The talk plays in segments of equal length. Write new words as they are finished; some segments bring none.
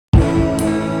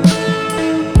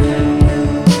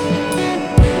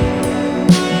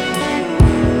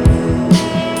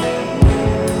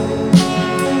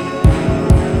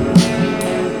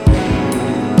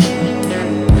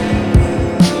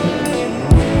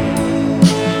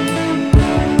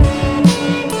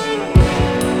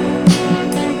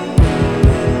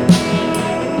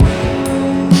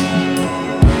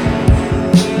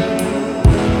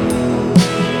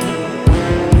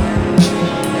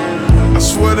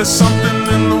there's something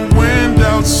in the wind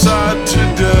outside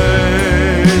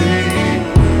today,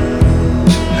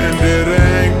 and it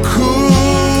ain't cool.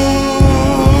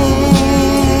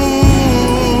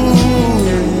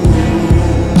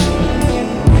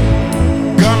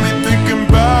 Got me thinking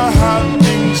about how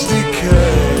things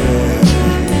decay,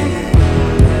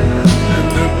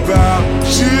 and about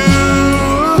you.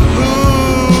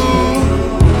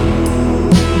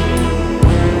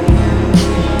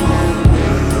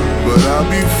 But I'll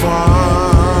be fine.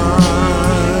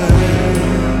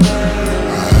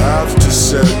 I have to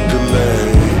set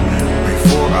delay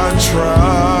before I try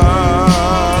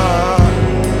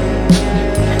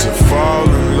to fall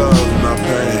in love, not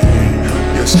pain.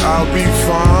 Yes, I'll be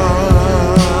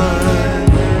fine.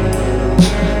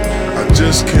 I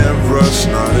just can't rush,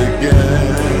 not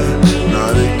again,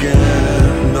 not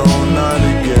again, no, not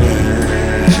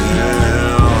again.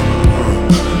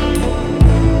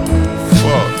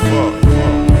 Fuck.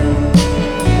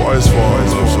 Why is falling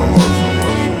love so hard?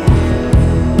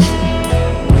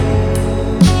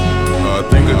 I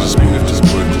think I just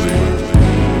put it clear.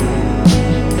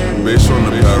 Based on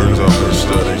the patterns I've been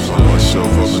studying on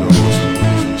myself, I've been doing some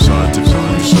scientific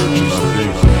research, and I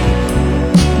think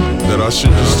that I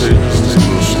should just